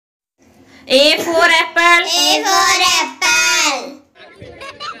A for apple. A for apple.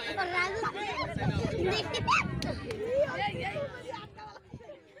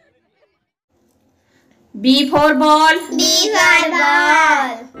 B for ball. B for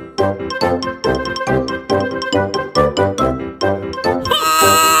ball.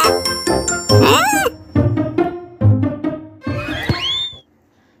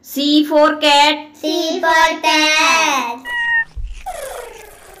 C for cat. C for cat.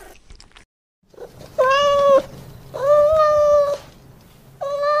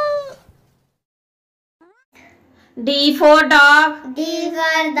 D for dog. D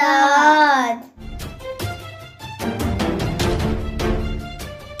for dog.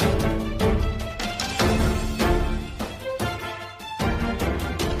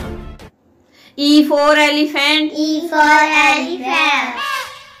 E for elephant. E for elephant.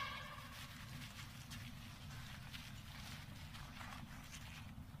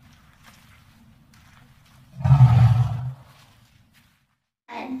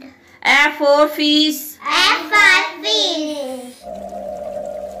 F for fish. F for fish.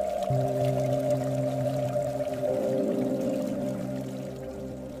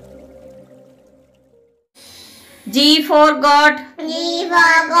 G for goat. G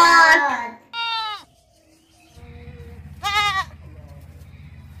for goat.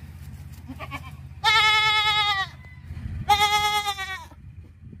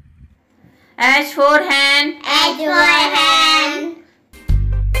 H for hen. H for hen.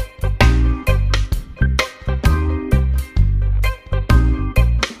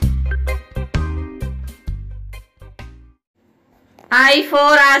 I for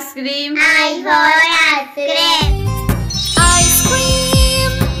ice cream. I for ice cream. Ice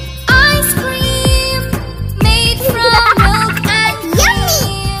cream, ice cream, made from milk and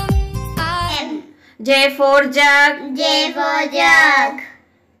cream. J for jug. J for jug.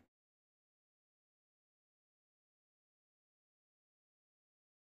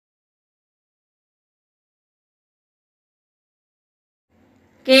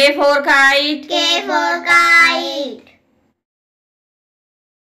 K for kite. K for kite.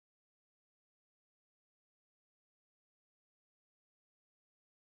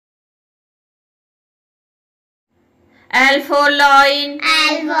 L for lion.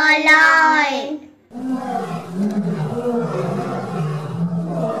 L for lion.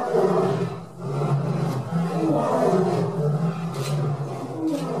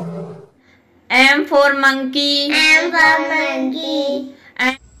 M for monkey. M for monkey.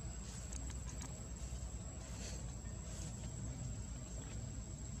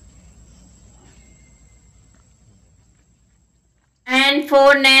 N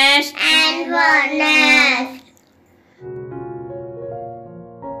for nest. N for nest.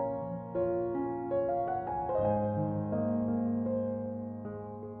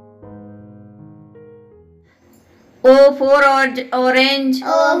 O for orange.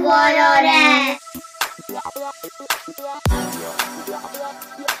 O for orange.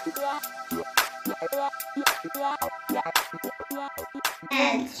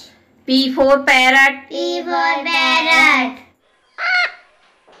 P for parrot. P for parrot.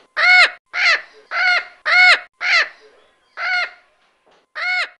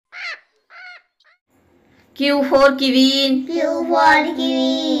 Q for kiwi. Q for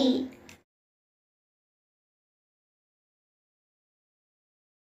kiwi.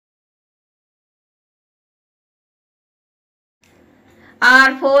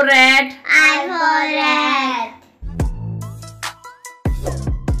 R for rat. R for rat.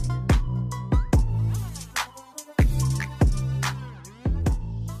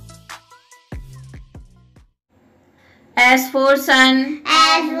 S for sun.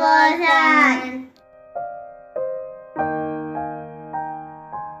 S for sun.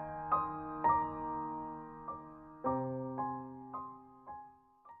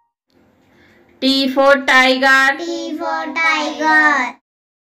 T for tiger. T for tiger.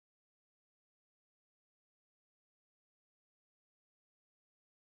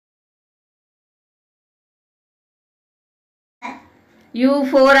 U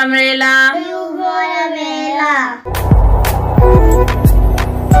for umbrella. U for umbrella.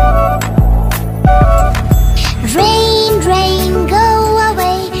 Rain, rain, go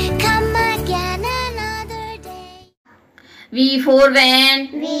away, come again another day. V for van.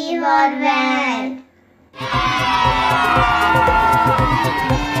 V for van.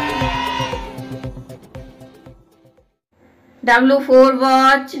 W for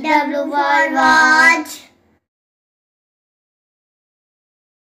watch. W for watch.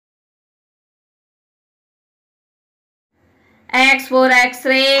 X for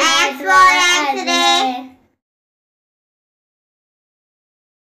X-ray. X for X-ray.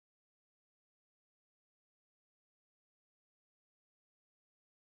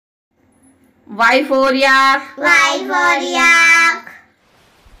 Y for yak. Y for yak.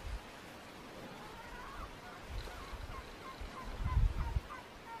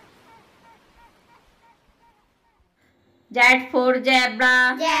 Z for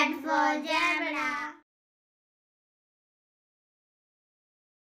zebra. Z for zebra.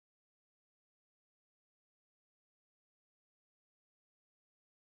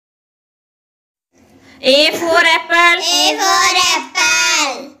 A for apple. A for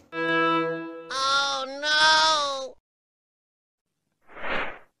apple.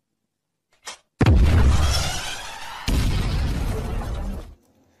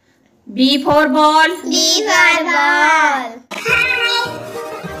 B for ball. B for ball.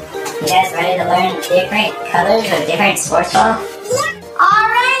 You guys ready to learn different colors of different sports ball?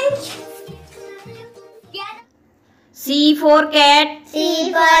 Orange. C for cat.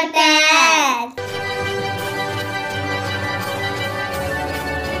 C for cat.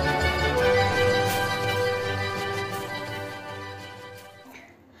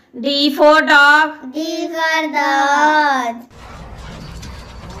 D for dog. D for dog.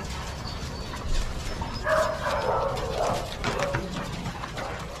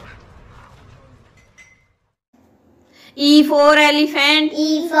 E for elephant.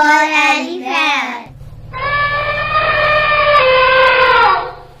 E for elephant.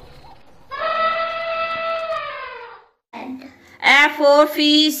 F for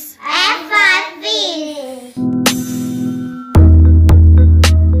fish. F for fish.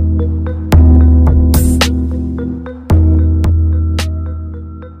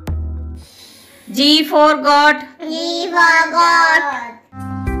 G for goat. G for goat.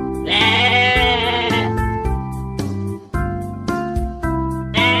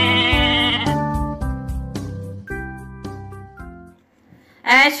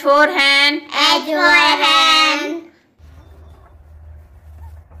 H for hen. H for hen.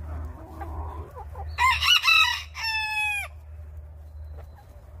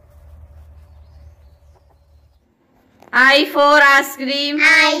 I for ice cream.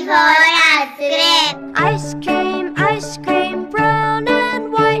 I for ice cream. Ice cream, brown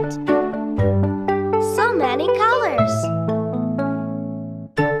and white. So many colors.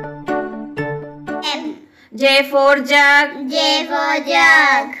 M. J for jug. J for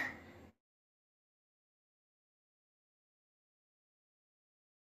jug.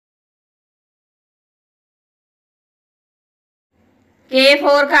 K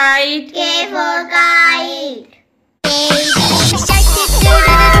for kite. K for kite.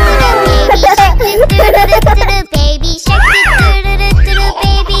 Baby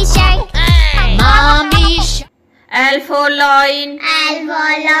shark. Mommy shark. L for loin. L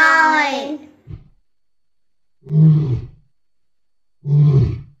for loin.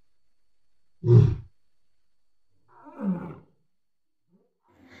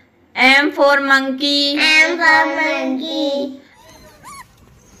 M for monkey. M for monkey.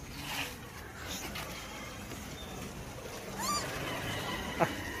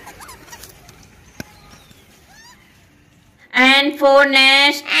 N for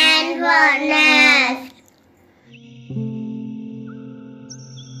nest. N for nest.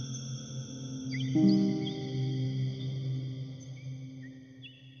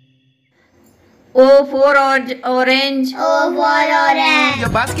 O for orange. O for orange. Your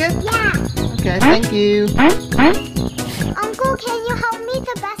basket? Yeah. Okay, thank you. Uncle, can you help me?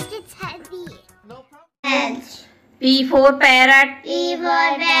 The basket's heavy. No problem. H. P for parrot. P for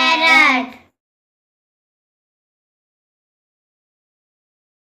parrot.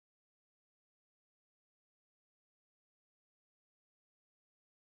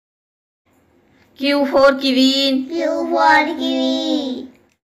 Q for queen. Q for kiwi.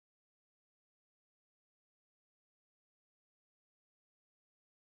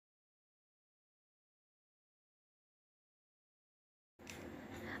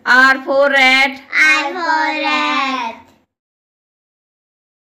 R for rat. R for rat.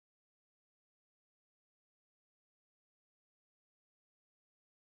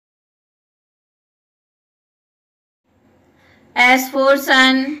 S for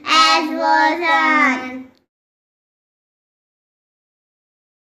sun. S for sun.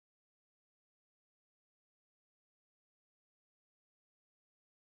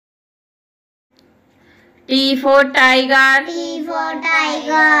 T for tiger. T for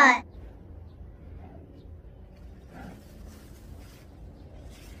tiger.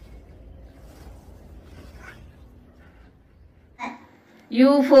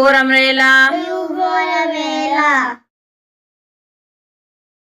 U for umbrella. U for umbrella.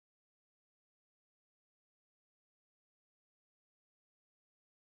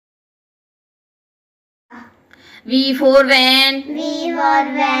 V for van. V for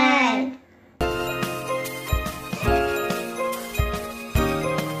van.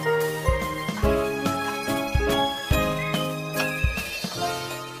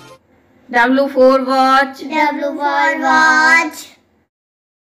 W for watch. W for watch.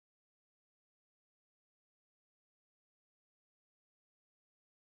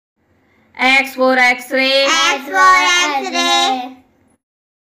 X for X-ray. X for X-ray.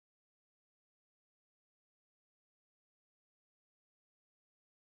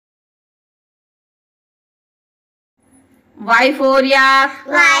 Y for yak.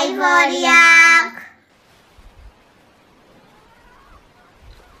 Y for yak.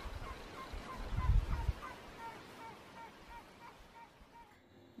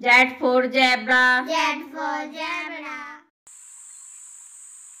 Z for zebra. Z for zebra.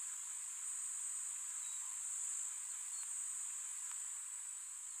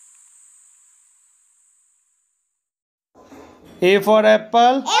 A for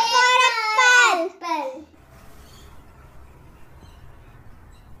apple. A for apple.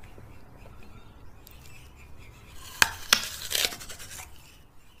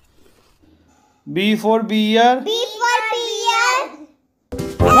 B for beer. B for beer.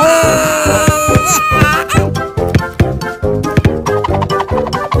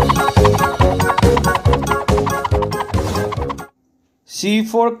 C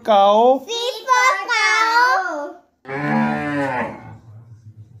for cow. C for cow.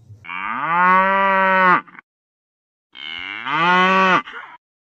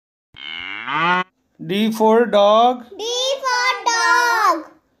 D for dog. D for dog.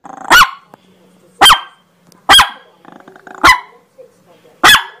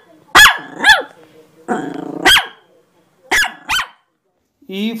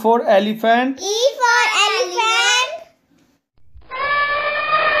 E for elephant. E for elephant.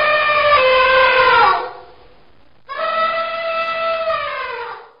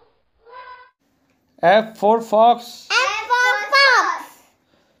 F for fox. F for fox.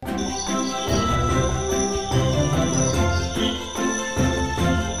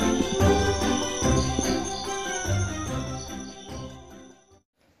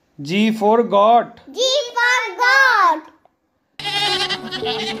 G for goat. G for goat.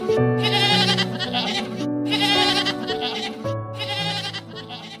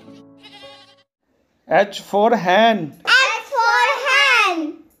 H for hen. H for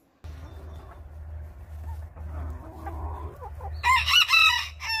hen.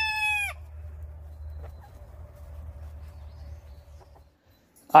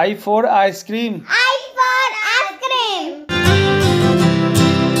 I for ice cream. I for ice cream.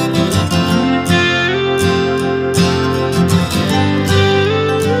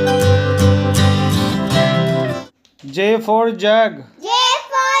 J for jug. J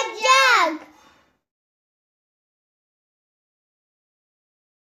for jug.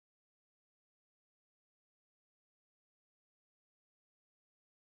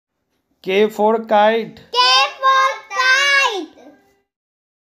 K for kite. K for kite.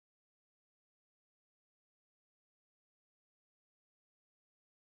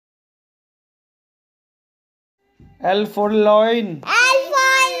 L for loin. L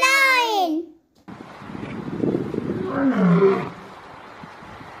for lion.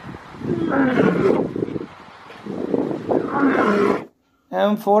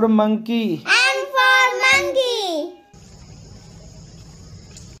 M for monkey. M for monkey.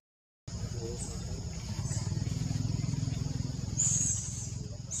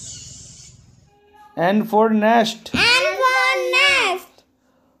 N for nest. N for nest.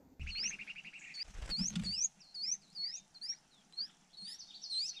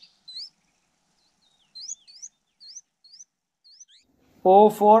 O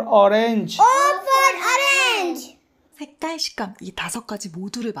for orange. O for orange. 색깔, 식감 이 5가지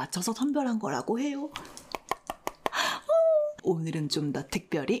모두를 맞춰서 선별한 거라고 해요. 오늘은 좀 더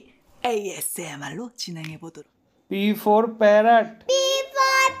특별히 ASMR로 진행해 보도록. P for parrot. P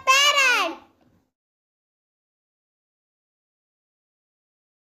for parrot.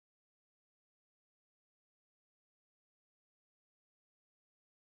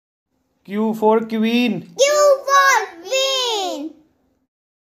 Q for queen. Q for queen.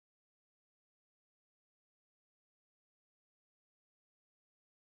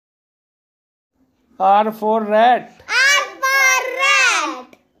 R for rat. R for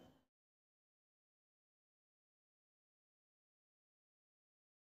rat.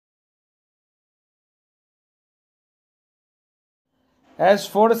 S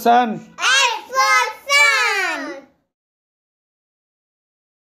for sun. S for sun.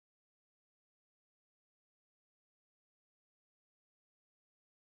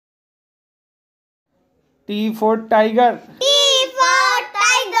 T for tiger. T for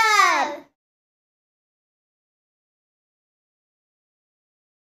tiger.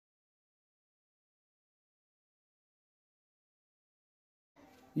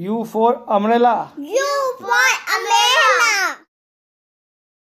 U for umbrella. U for umbrella.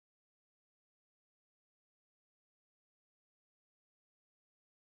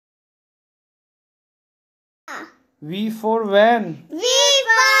 V for van. V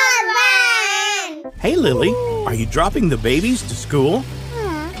for van. Hey, Lily, are you dropping the babies to school?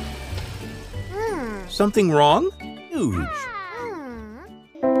 Something wrong? Huge.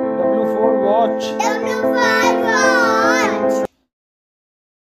 W for watch. W for watch.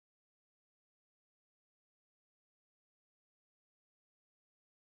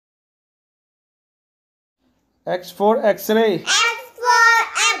 X for X-ray. X for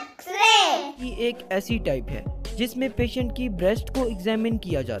X-ray. की एक ऐसी type है जिसमें patient की breast को examine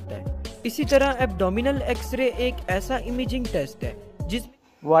किया जाता है। इसी तरह एब्डोमिनल एक्सरे एक ऐसा इमेजिंग टेस्ट है जिसमें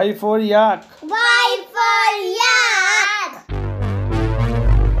Y for yak. Y for yak.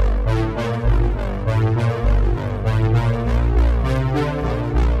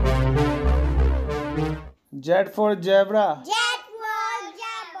 Z for zebra. Z for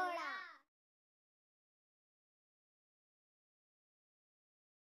zebra.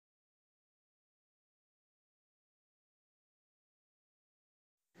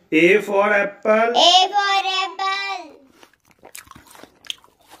 A for apple. A for apple.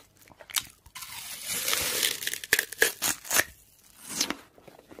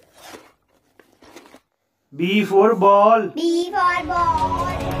 B for ball. B for ball.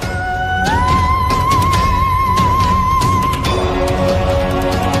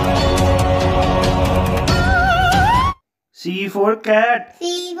 C for cat.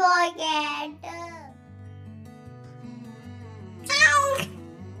 C for cat.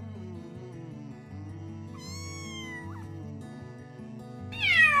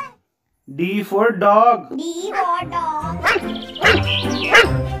 D for dog. D for dog.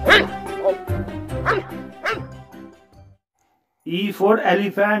 E for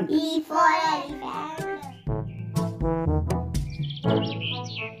elephant. E for elephant.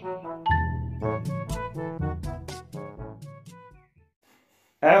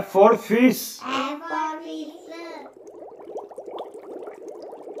 F for fish. F for fish.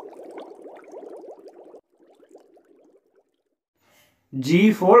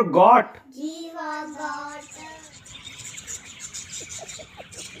 G for goat. G for goat.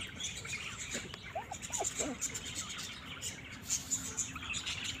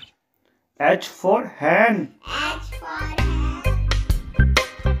 H for hen. H for hen.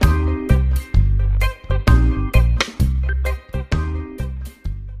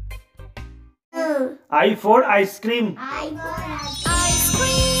 I for ice cream. I for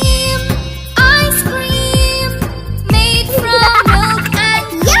Ice cream, made from milk and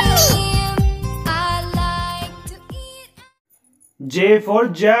cream. I like to eat. J for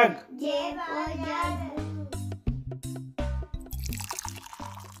jug. J for jug.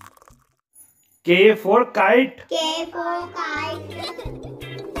 K for kite. K for kite.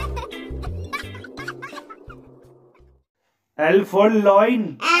 L for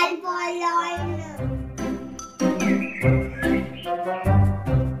loin. L for loin.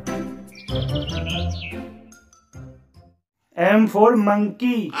 M for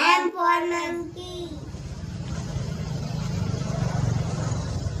monkey. M for monkey.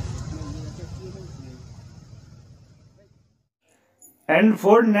 N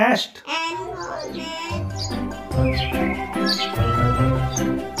for nest. N for net.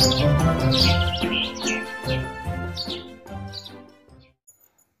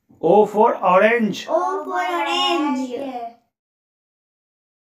 O for orange. O for orange.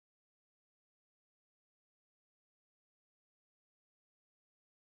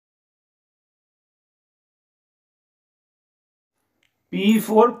 P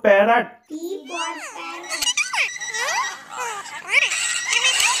for parrot. P for parrot.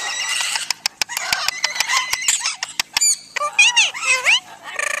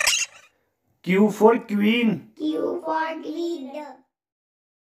 Q for queen. Q for queen.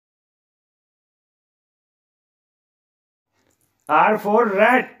 R for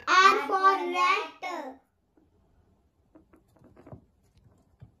rat. R for rat.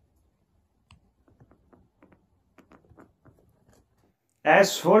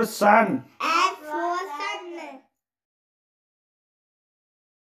 S for sun. S for sun.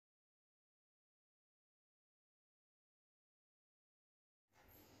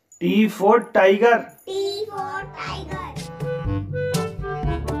 T for tiger. T for tiger.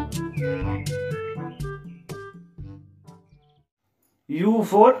 U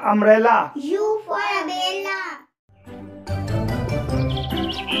for umbrella. U for umbrella.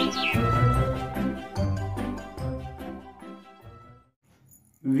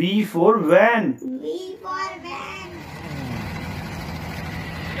 V for van. V for van.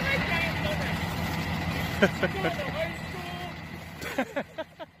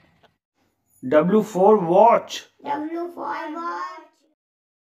 W for watch. W for watch.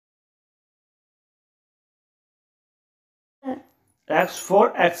 X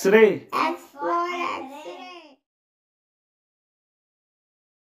for X-ray. X for X-ray.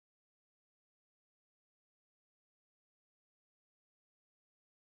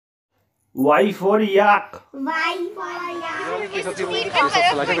 Y for yak. Y for yak.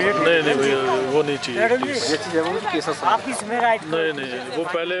 नहीं भैया वो नहीं चाहिए नहीं वो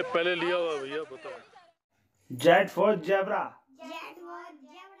पहले लिया हुआ भैया पता है Z for zebra. Z for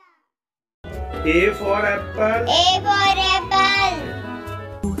zebra. A for apple. A for apple.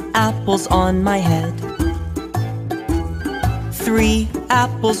 Apples on my head. 3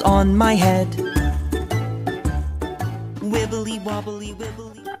 apples on my head. Wibbly wobbly wibbly.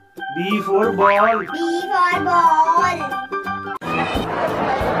 B for ball. B for ball.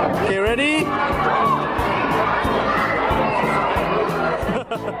 Okay, ready?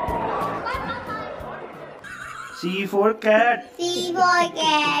 C for cat. C for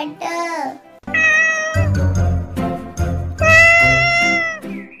cat.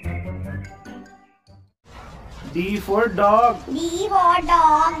 D for dog. D for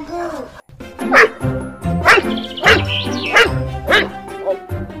dog.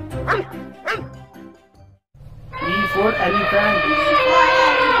 E for elephant. E for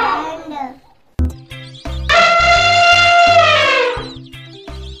elephant.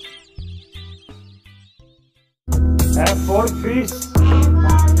 F for fish. F for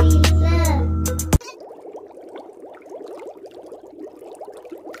fish.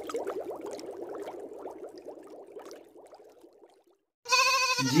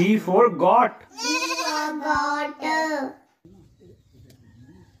 G for goat. G for goat.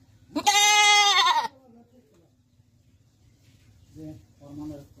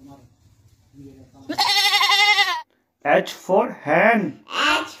 H for hen.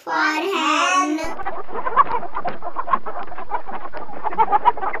 H for hen.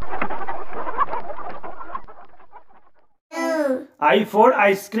 I for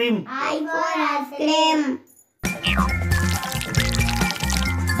ice cream. I for ice cream.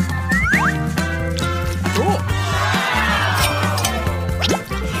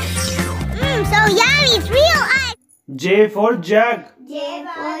 So yummy, it's real ice. J for jug. J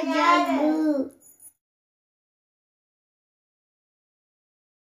for jug.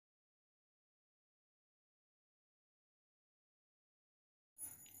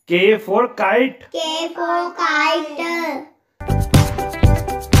 K for kite. K for kite.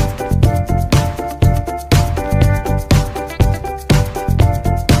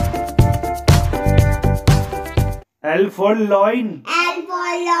 L for loin. L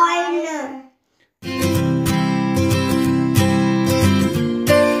for loin.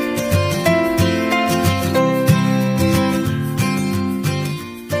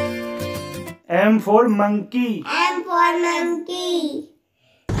 M for monkey. M for monkey.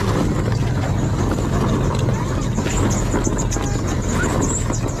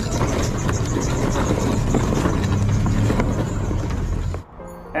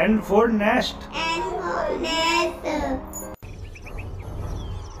 N for nest. N for nest.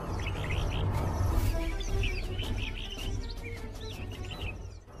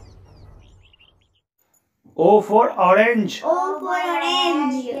 O for orange. O for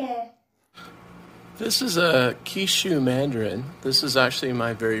orange. This is a Kishu mandarin. This is actually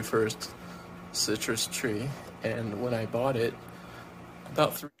my very first citrus tree, and when I bought it,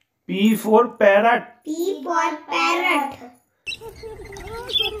 about 3. P for parrot. P for parrot.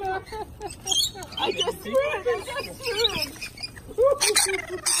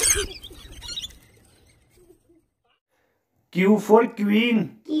 Q for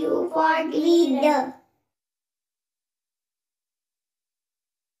queen. Q for queen.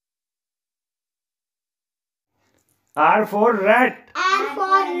 R for rat. R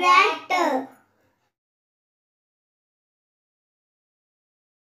for rat.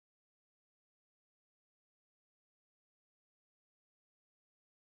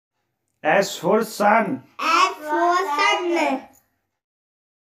 S for sun. S for sun.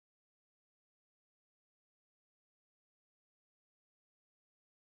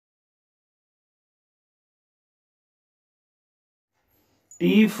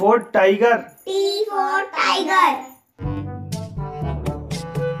 T for tiger. T for tiger.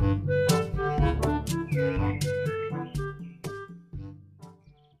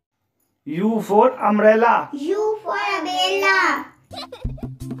 U for umbrella. U for umbrella.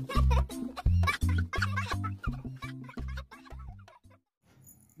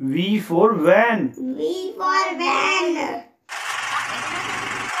 V for van. V for van.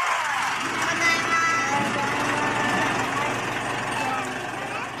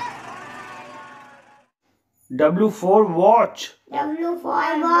 W for watch. W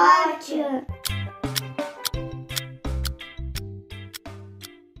for watch.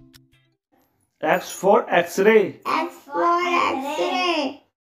 X for X-ray. X for X-ray.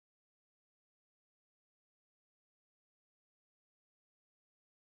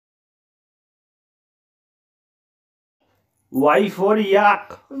 Y for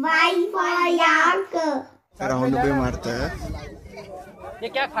yak. Y for yak. Round पे मारता है। ये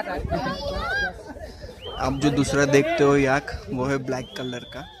क्या खाता है? आप जो दूसरा देखते हो याक वो है ब्लैक कलर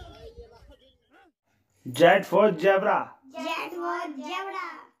का। Z for zebra. Z for zebra.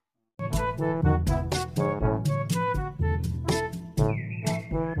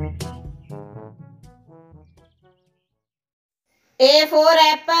 A for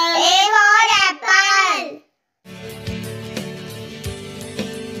apple. A for apple.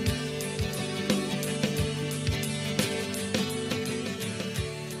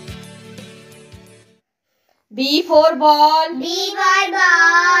 B for ball. B for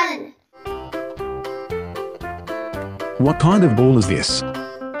ball. What kind of ball is this?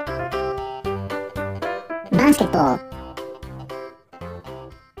 Basketball.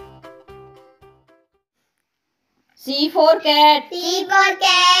 C for cat. C for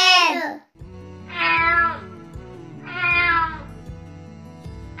cat.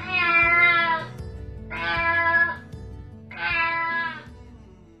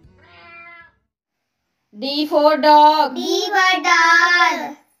 D for dog. D for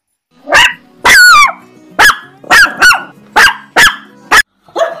dog.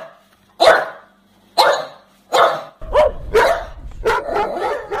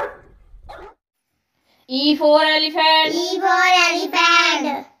 E for elephant. E for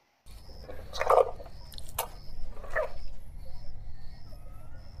elephant.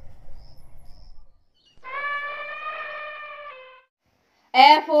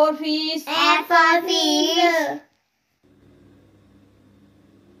 F for fish. F for fish.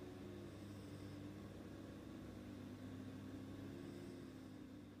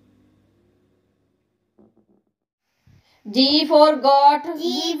 G for goat.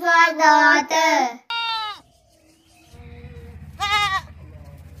 G for goat.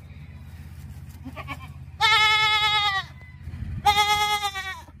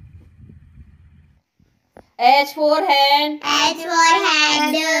 H for hen. H for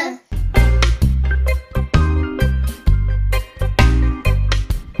hand.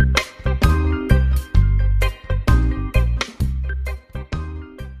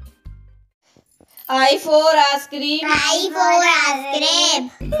 I for ice cream. I for ice cream.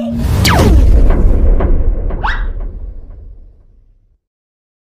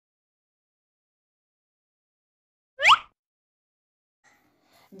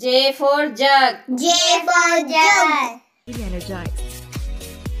 J for jug. J for jug. Really energized.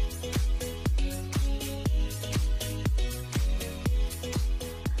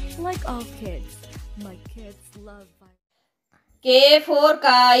 Like all kids, my kids love K for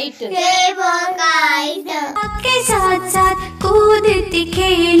kite. K for kite. के साथ साथ कूदती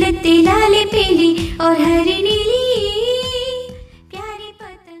खेलती लाली पीली और हरी नीली प्यारी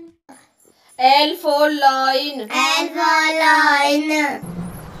पतंग। L for lion. L for lion.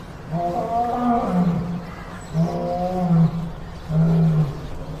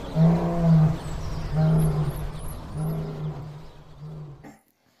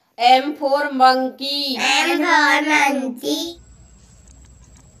 M for monkey. M for monkey.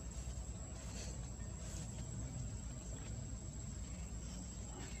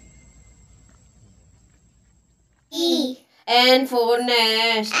 E. N for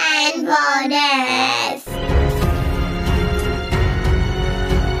nest. N for nest.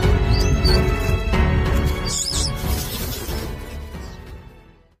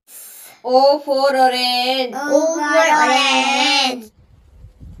 O for orange. O for orange.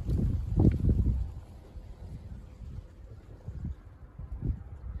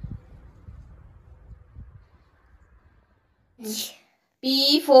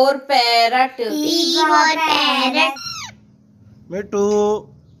 P for parrot. P for parrot. बेटू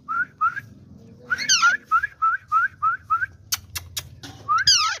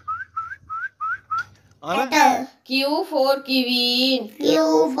Q for queen.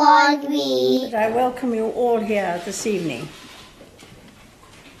 Q for queen. I welcome you all here this evening.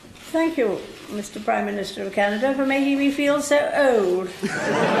 Thank you, Mr. Prime Minister of Canada, for making me feel so old.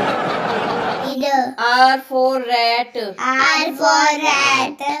 R for rat. R for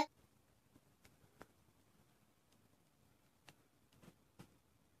rat.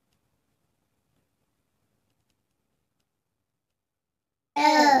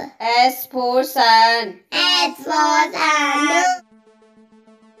 S for sun. S for sun.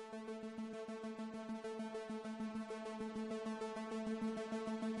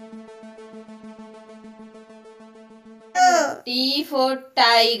 T for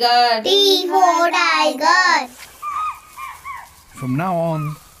tiger. T for tiger. From now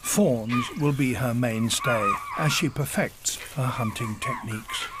on, fawns will be her mainstay as she perfects her hunting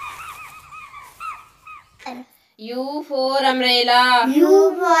techniques. U for umbrella.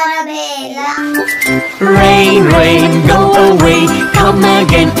 U for umbrella. Rain, rain, go away. Come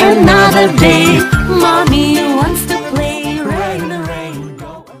again another day. Mommy wants to play. Rain, rain,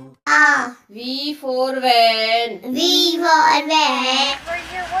 go away. V for van. V for van.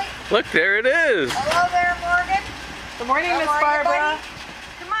 Look, there it is. Hello there, Morgan. Good morning, Miss Barbara.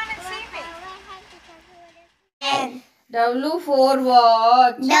 Come on and see me. W for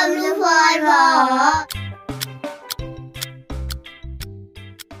watch. W for watch.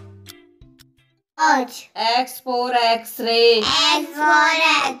 X for X-ray. X for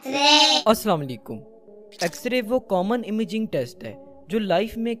X-ray. अस्सलाम वालेकुम। X ray वो common imaging test है जो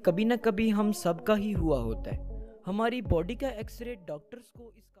life में कभी ना कभी हम सबका ही हुआ होता है। हमारी बॉडी का एक्सरे डॉक्टर्स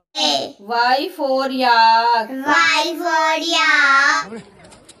को इसका Y for yak. Y for yak.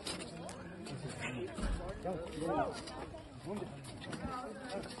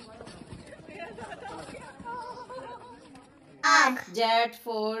 Z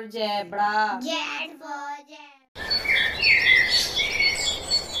for zebra. Z